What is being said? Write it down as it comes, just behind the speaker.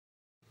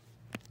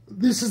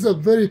This is a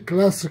very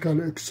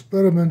classical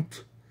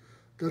experiment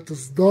that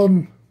is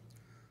done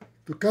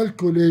to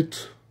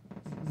calculate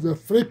the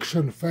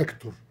friction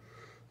factor.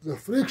 The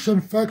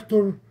friction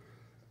factor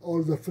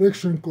or the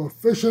friction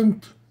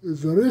coefficient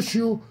is the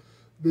ratio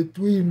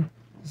between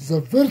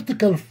the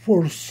vertical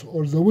force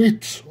or the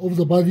weight of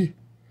the body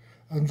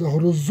and the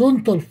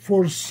horizontal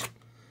force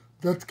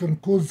that can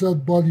cause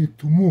that body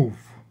to move.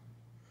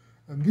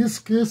 In this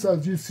case,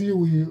 as you see,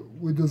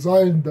 we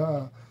designed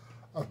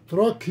a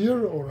truck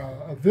here, or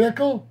a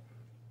vehicle,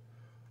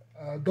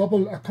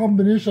 a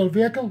combination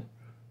vehicle.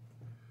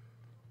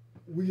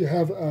 We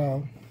have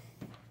a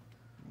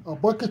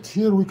bucket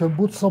here, we can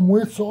put some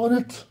weights on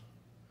it,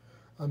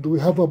 and we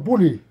have a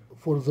pulley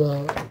for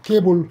the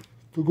cable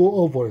to go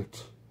over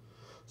it.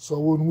 So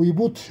when we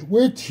put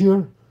weight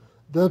here,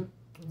 that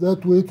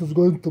weight is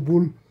going to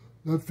pull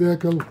that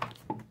vehicle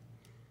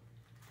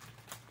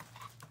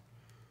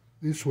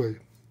this way.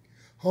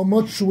 How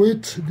much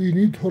weight do you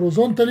need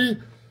horizontally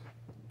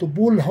to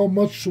pull how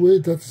much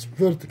weight that's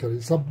vertically?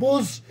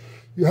 Suppose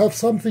you have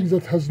something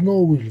that has no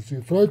wheels.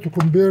 You try to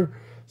compare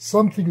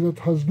something that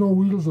has no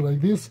wheels like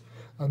this,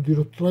 and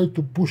you try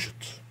to push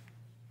it.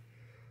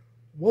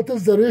 What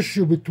is the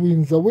ratio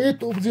between the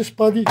weight of this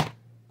body,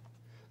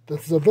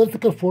 that's the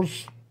vertical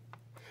force,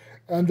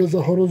 and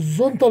the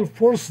horizontal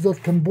force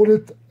that can pull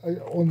it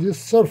on this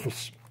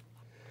surface?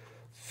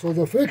 So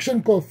the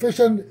friction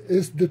coefficient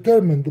is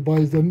determined by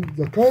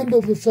the kind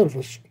of the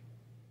surface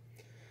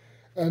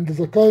and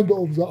the kind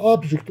of the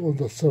object on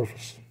the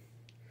surface.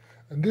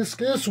 In this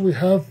case, we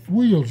have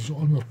wheels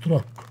on the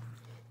truck.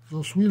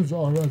 Those wheels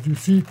are, as you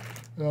see,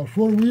 there are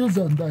 4 wheels,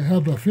 and I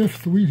have a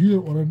 5th wheel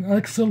here, or an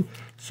axle,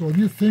 so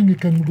this thing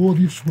can go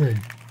this way.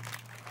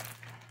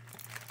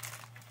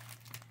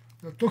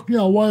 It took me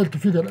a while to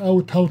figure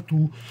out how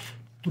to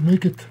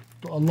make it,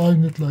 to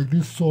align it like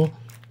this, so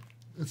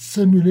it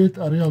simulates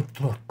a real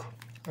truck.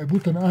 I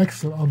put an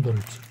axle under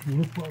it. If you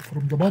look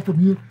from the bottom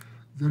here,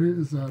 there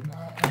is an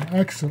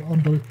axle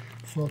under it,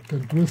 so it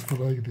can twist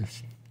like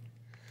this.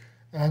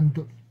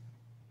 And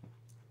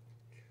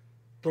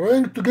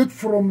trying to get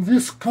from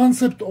this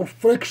concept of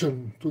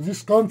friction to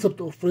this concept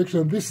of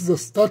friction, this is a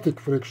static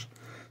friction.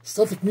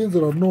 Static means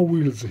there are no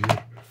wheels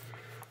here.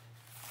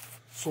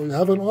 So you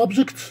have an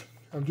object,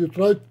 and you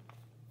try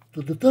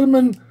to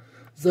determine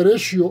the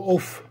ratio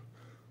of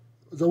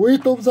the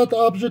weight of that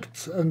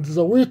object and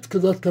the weight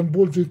that can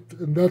pull it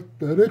in that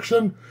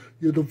direction.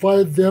 You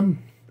divide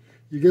them,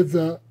 you get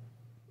the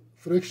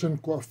friction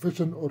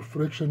coefficient or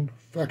friction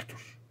factor.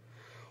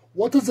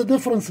 What is the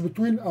difference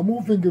between a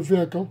moving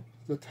vehicle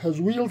that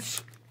has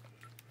wheels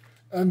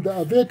and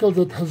a vehicle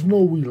that has no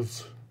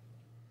wheels?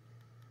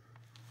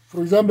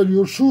 For example,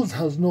 your shoes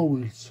has no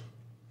wheels.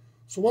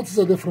 So what's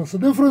the difference? The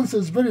difference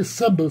is very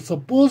simple.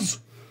 Suppose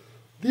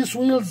these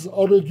wheels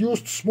are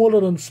reduced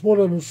smaller and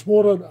smaller and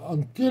smaller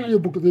until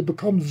they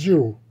become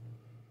 0.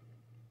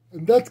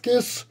 In that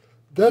case,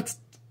 that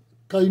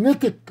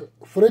kinetic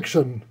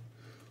friction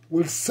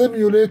will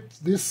simulate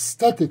this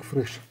static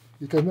friction.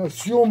 You can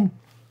assume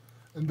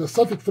in the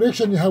static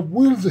friction you have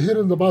wheels here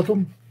in the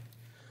bottom,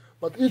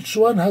 but each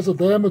one has a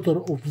diameter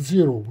of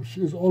 0, which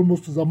is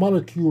almost the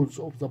molecules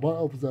of the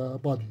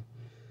body.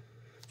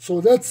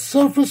 So that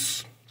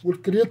surface will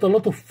create a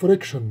lot of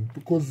friction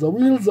because the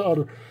wheels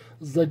are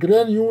the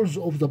granules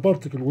of the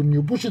particle. When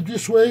you push it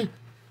this way,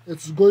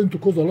 it's going to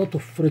cause a lot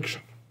of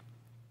friction.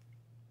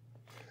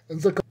 In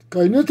the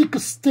kinetic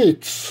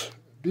states,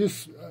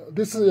 this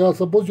is,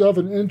 suppose you have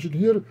an engine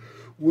here,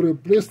 we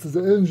replaced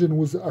the engine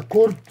with a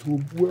cord,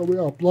 we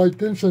apply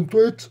tension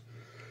to it,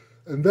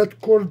 and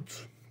that cord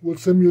will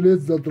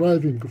simulate the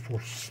driving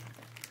force.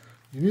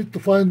 You need to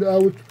find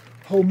out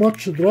how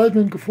much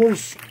driving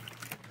force,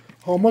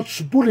 how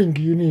much pulling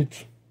you need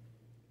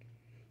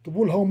to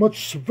pull how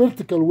much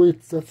vertical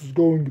weight that is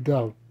going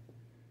down.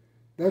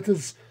 That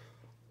is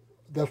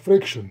the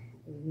friction.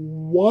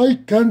 Why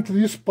can't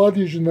this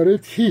body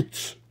generate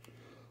heat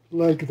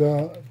like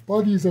the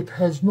body that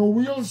has no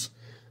wheels?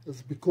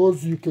 It's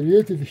because you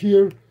created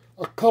here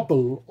a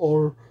couple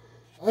or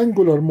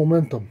angular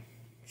momentum.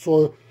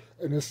 So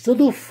instead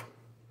of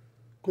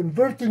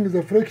converting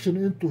the friction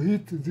into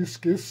heat in this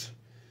case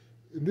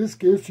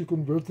you're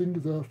converting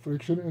the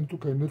friction into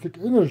kinetic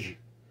energy.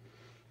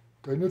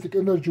 Kinetic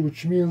energy,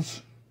 which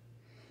means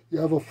you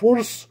have a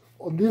force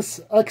on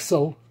this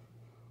axle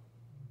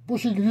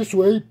pushing this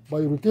way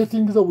by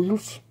rotating the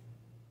wheels.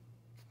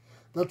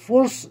 That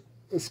force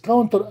is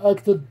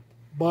counteracted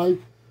by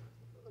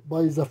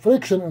the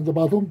friction in the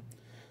bottom.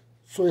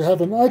 So you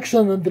have an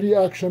action and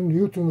reaction,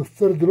 Newton's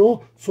third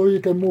law, so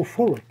you can move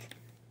forward.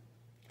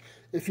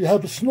 If you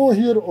have snow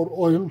here or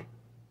oil,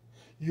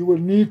 you will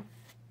need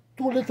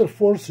 2 little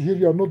force here.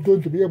 You are not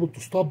going to be able to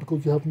stop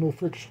because you have no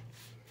friction.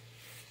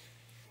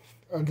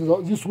 And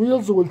these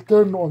wheels will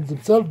turn on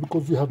themselves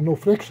because you have no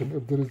friction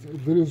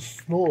if there is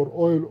snow or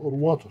oil or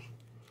water.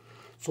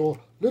 So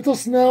let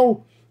us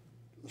now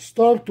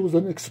start with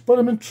an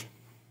experiment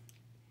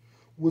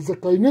with the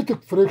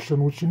kinetic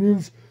friction, which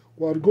means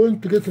we are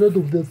going to get rid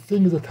of the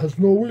thing that has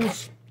no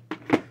wheels.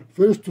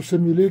 First, to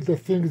simulate the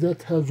thing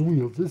that has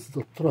wheels. This is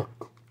a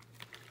truck.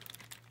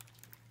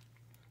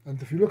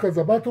 And if you look at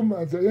the bottom,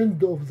 at the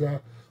end of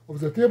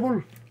the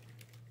table,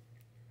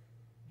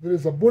 there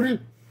is a body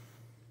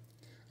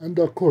and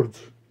a cord.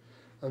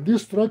 And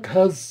this truck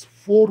has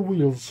 4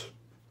 wheels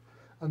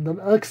and an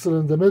axle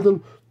in the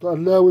middle to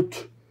allow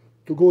it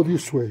to go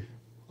this way.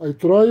 I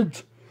tried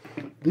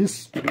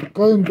this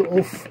kind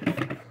of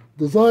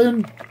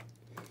design,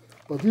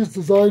 but this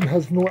design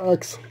has no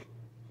axle.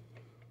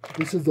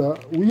 This is a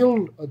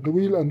wheel and the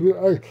wheel and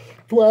wheel,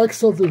 2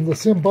 axles in the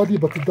same body,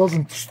 but it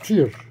doesn't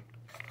steer.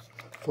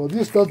 So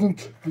this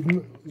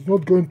is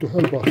not going to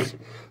help us.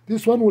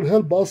 This one will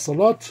help us a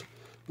lot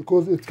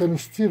because it can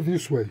steer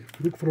this way.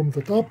 Look from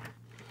the top.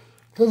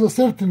 It has a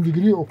certain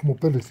degree of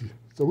mobility.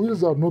 The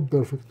wheels are not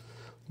perfect.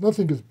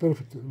 Nothing is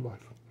perfect in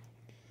life.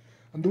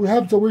 And we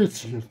have the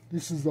weights here.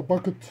 This is the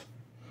bucket.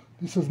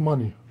 This is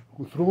money.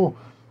 We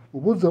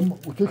put them,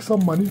 we take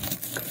some money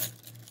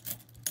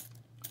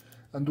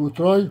and we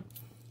try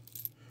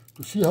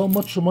to see how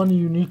much money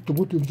you need to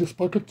put in this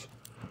bucket.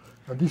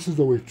 And this is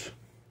the weight.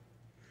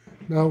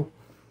 Now,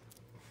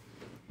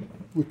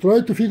 we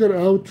try to figure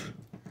out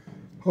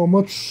how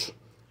much.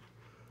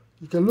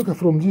 You can look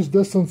from this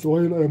distance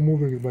while I am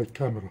moving my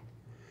camera.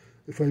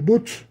 If I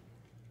put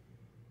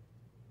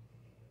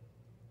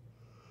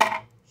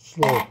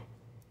slow,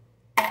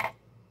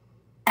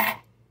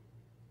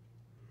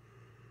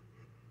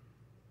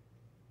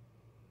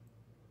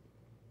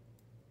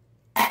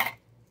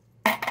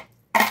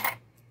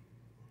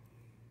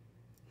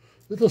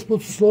 let us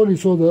put slowly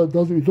so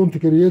that we don't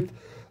create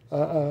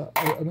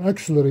an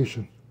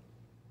acceleration.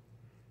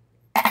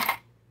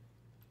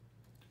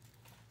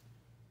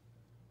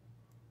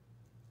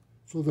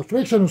 So the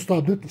friction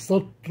started to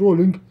start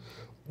rolling.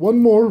 One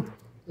more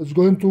is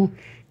going to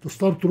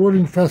start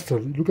rolling faster.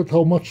 Look at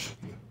how much.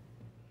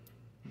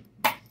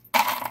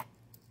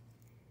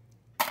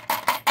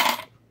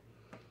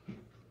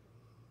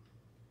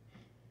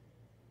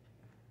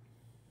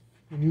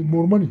 We need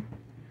more money.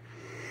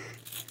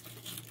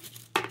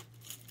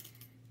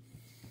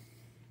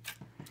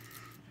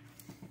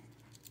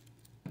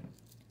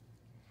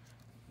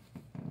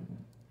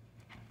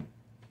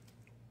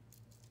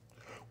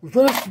 We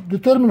first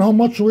determine how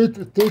much weight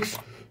it takes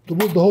to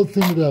put the whole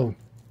thing down.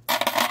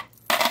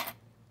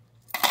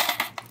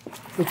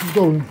 It's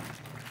going.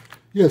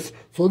 Yes,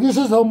 so this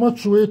is how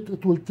much weight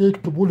it will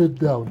take to pull it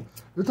down.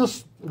 Let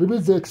us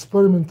repeat the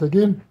experiment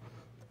again.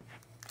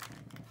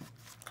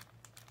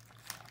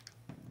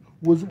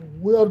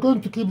 We are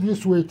going to keep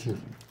this weight here.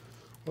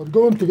 We're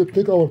going to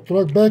take our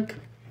truck back.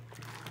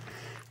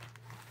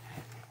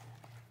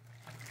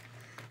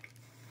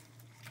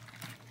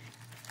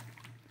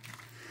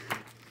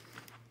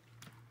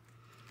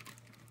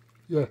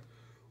 Yeah,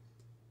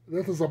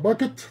 that is a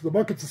bucket. The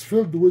bucket is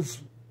filled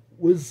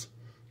with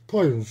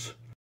coins.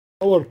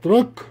 Our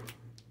truck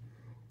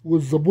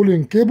with the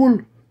pulling cable,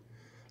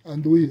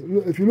 and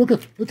if you look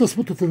at, let us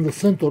put it in the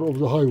center of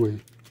the highway.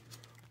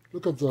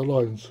 Look at the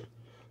lines.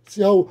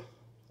 See how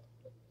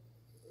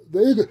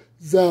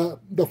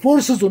the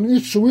forces on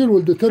each wheel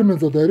will determine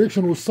the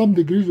direction with some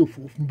degrees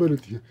of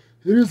mobility.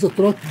 Here is the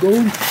truck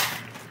going.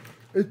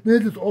 It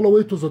made it all the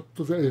way to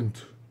the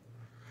end.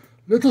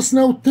 Let us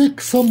now take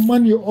some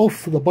money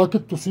off the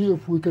bucket to see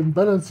if we can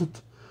balance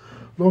it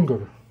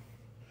longer.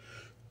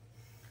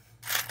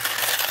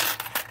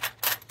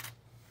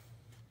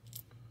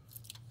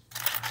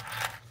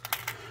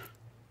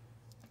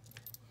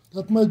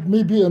 That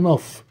may be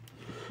enough.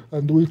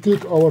 And we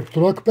take our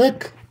truck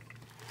back.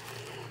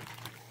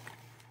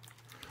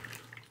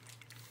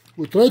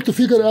 We try to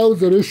figure out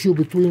the ratio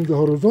between the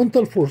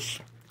horizontal force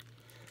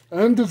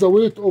and the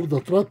weight of the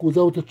truck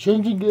without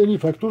changing any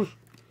factors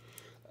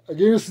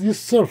against this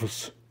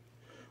surface.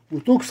 We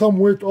took some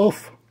weight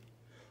off.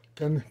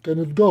 Can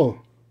it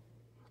go?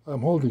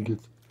 I'm holding it.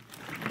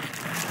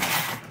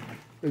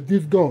 It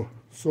did go.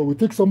 So we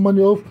take some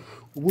money off,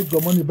 we put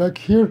the money back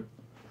here,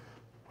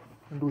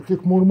 and we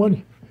take more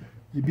money.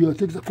 Maybe I'll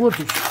take the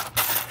quarters.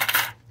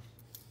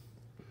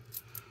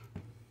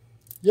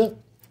 Yeah.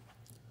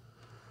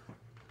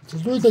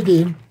 Let's do it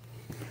again.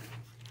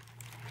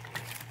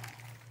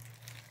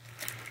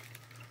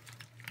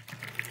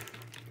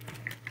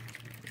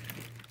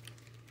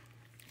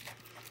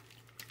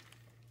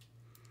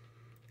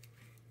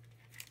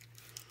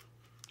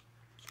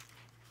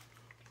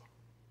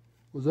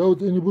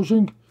 Without any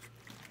pushing,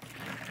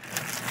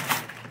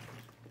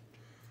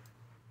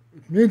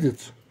 it made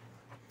it.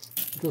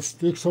 Just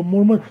take some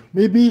more money.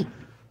 Maybe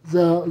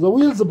the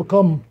wheels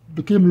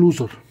became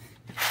looser.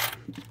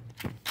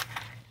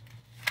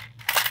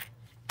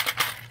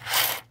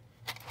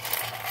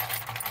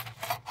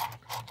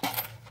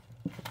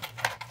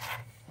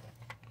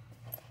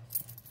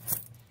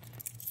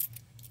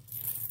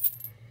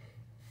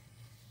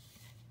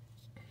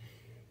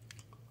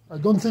 I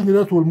don't think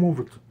that will move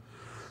it.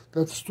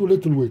 That's too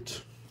little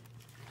weight.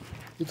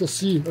 Let us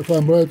see if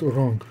I'm right or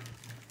wrong.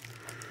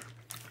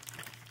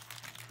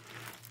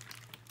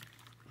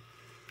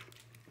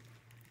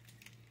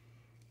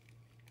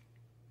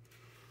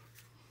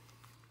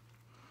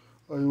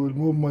 will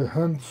move my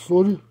hand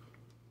slowly.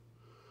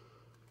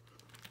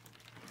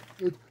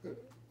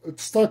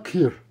 It's stuck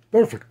here.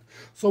 Perfect.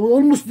 So we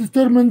almost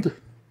determined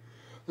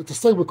it's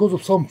stuck because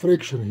of some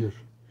friction here.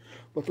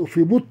 But if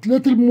we put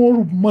little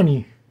more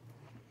money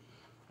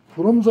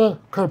from the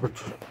carpet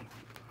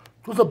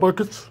to the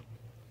bucket,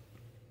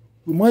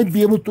 we might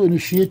be able to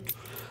initiate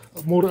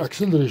more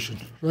acceleration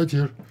right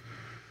here.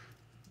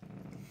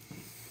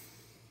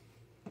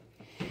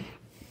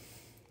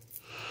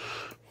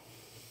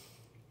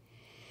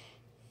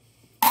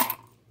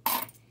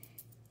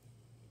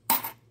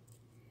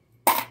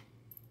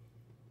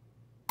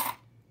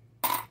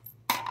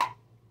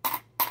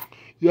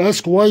 You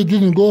ask why it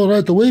didn't go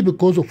right away?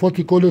 Because of what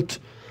you call it,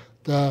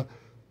 the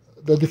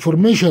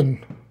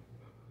deformation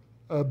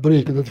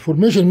break. The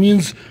deformation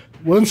means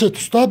once it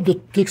stopped,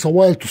 it takes a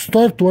while to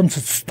start.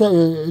 Once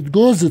it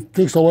goes, it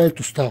takes a while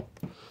to stop.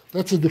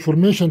 That's a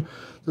deformation.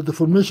 The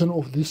deformation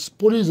of this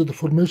pulley is the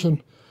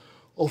deformation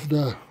of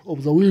the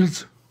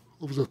wheels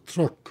of the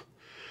truck.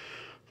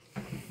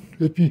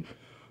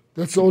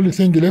 That's the only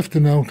thing left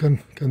now.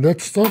 Can that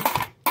start?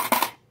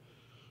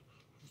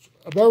 It's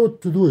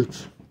about to do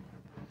it.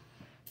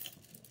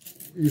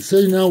 You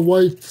say now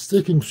why it's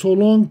taking so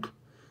long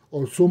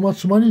or so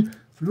much money.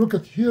 If you look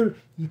at here,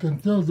 you can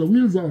tell the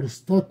wheels are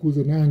stuck with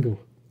an angle.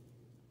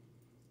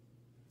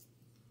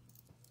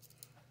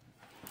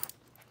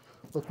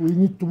 But we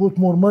need to put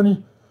more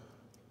money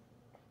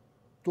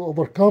to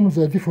overcome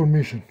the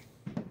deformation.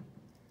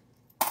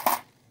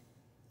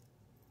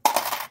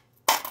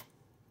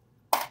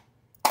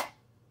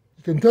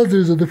 You can tell there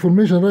is a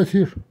deformation right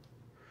here.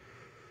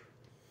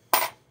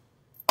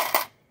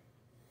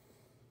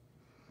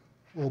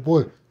 Oh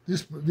boy,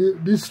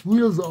 these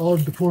wheels are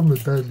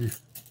deformed badly.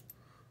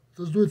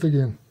 Let's do it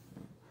again.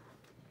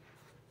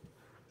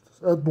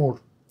 Let's add more.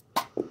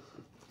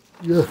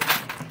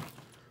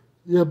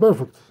 Yeah,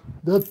 perfect.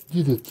 That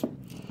did it.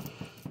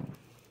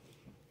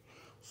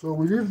 So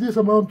we leave this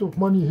amount of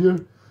money here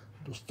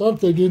to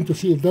start again to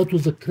see if that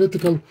was a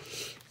critical.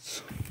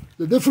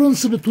 The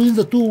difference between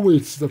the two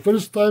weights, the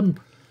first time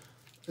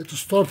it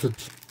started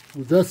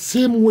with that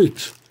same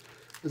weight,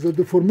 is the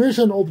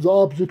deformation of the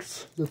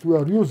objects that we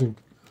are using.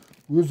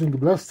 We're using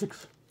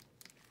plastics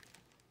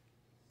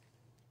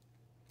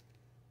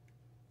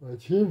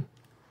right here.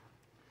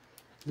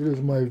 Here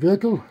is my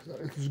vehicle.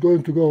 It is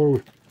going to go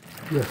away.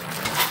 Yeah,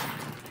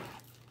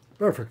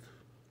 perfect.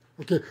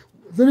 Okay,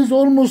 there is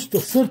almost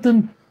a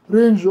certain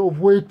range of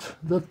weight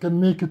that can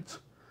make it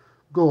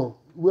go.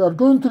 We are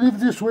going to leave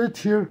this weight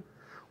here.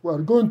 We are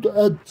going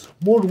to add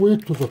more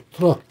weight to the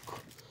truck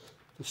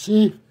to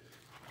see.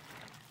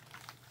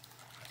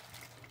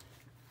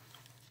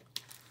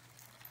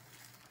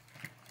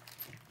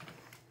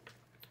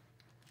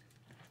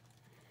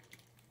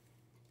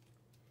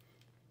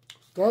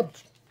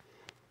 Stopped.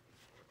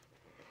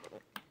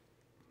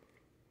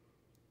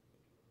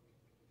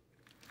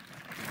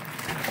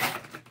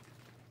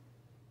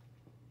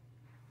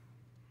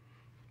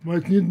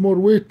 Might need more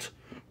weight.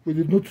 We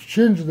did not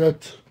change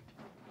that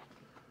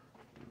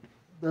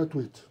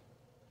weight.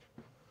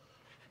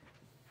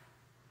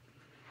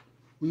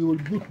 We will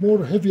put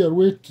more heavier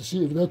weight to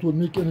see if that will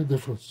make any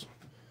difference.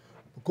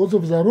 Because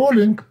of the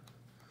rolling,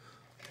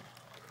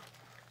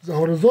 the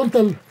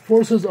horizontal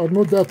forces are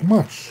not that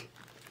much.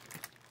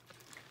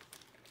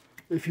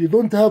 If you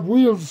don't have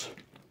wheels,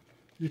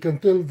 you can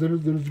tell there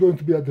is going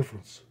to be a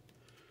difference.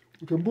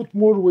 We can put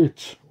more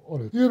weight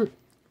on it. Here,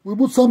 we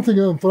put something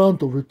in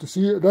front of it to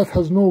see that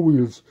has no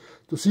wheels,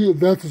 to see if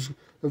that's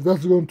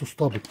going to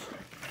stop it.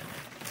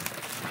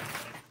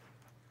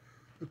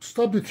 It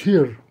stopped it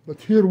here, but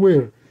here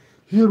where?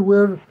 Here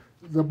where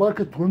the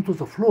bucket went to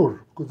the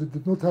floor, because it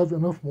did not have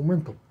enough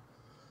momentum.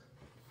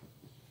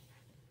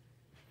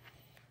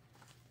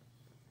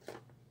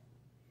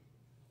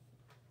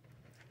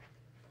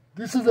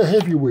 This is a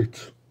heavy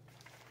weight.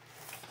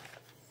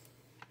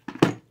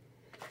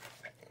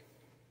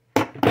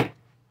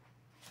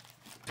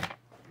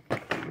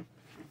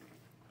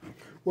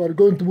 We are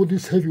going to put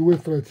this heavy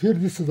weight right here.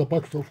 This is a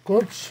pack of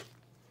cards.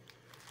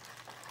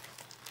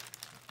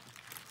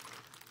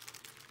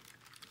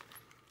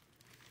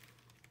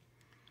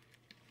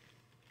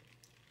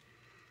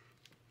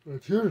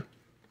 Right here.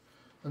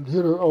 And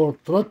here are our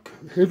truck,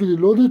 heavily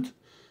loaded.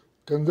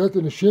 Can that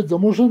initiate the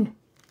motion?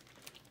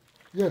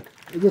 Yeah,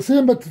 it's the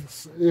same, but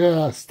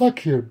yeah, stuck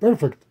here.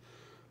 Perfect.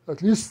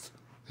 At least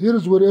here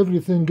is where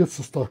everything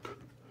gets stuck.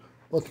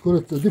 What you call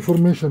it, the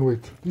deformation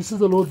weight. This is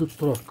a loaded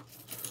truck.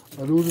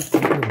 I lose it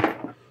from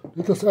here.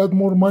 Let us add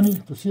more money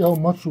to see how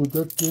much would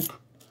that take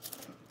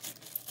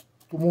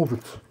to move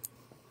it.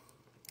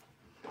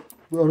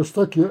 We are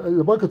stuck here.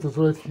 The bucket is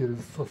right here.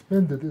 It's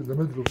suspended in the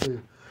middle of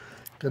there.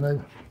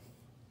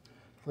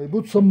 If I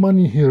put some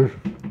money here,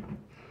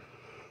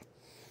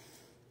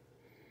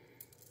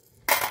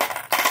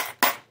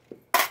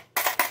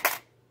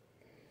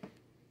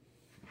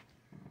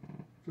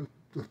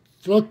 the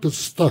truck is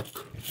stuck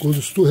because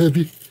it's too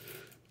heavy.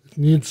 It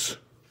needs,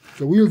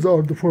 the wheels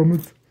are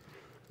deformed.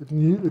 It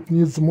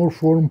needs more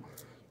form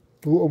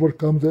to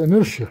overcome the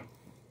inertia.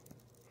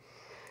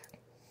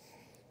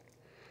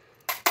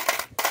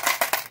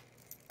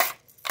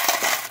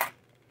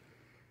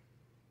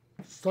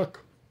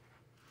 stuck.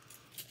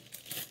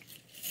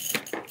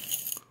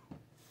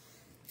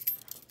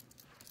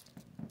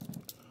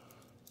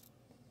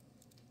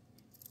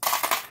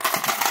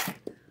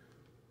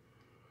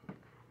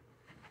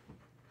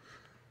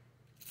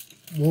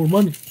 More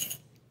money.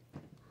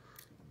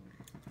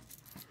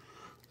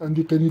 And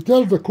you can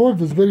tell the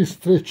cord is very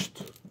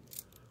stretched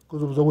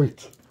because of the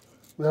weight.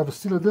 We have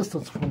still a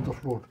distance from the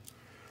floor.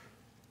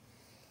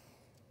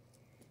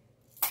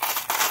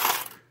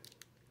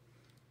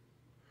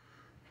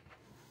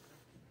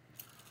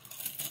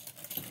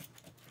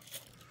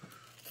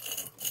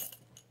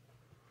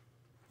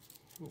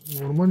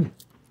 More money.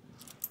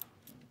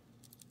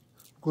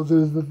 Because there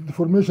is the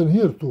deformation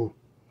here too.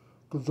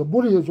 Because the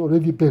body is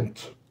already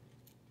bent.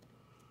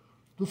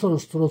 Those are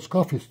straws,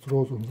 coffee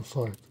straws on the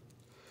side.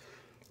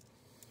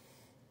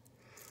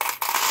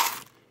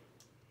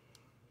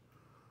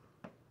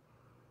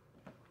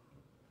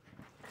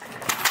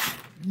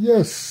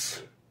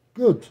 Yes,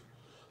 good.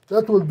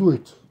 That will do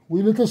it.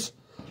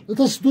 Let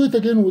us do it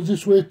again with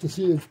this weight to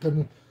see if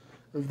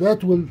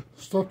that will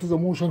start the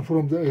motion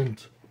from the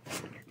end.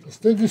 Let's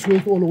take this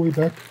weight all the way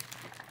back.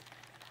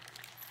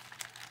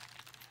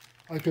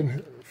 I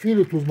can feel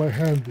it with my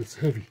hand, it's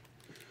heavy.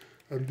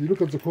 And you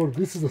look at the cord,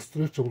 this is a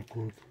stretchable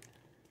cord.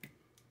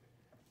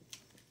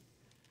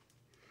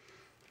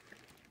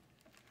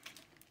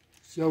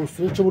 See how it's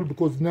stretchable?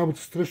 Because now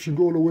it's stretching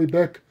all the way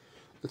back.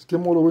 It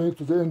came all the way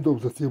to the end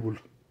of the table.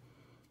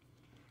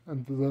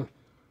 And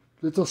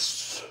let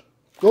us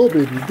go,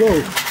 baby,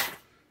 go.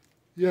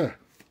 Yeah,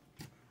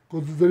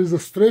 because there is a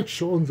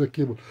stretch on the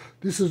cable.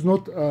 This is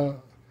not a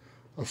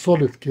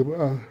solid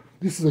cable.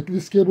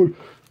 This cable,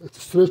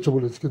 it's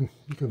stretchable.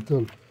 You can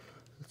tell.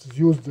 It's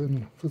used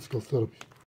in physical therapy.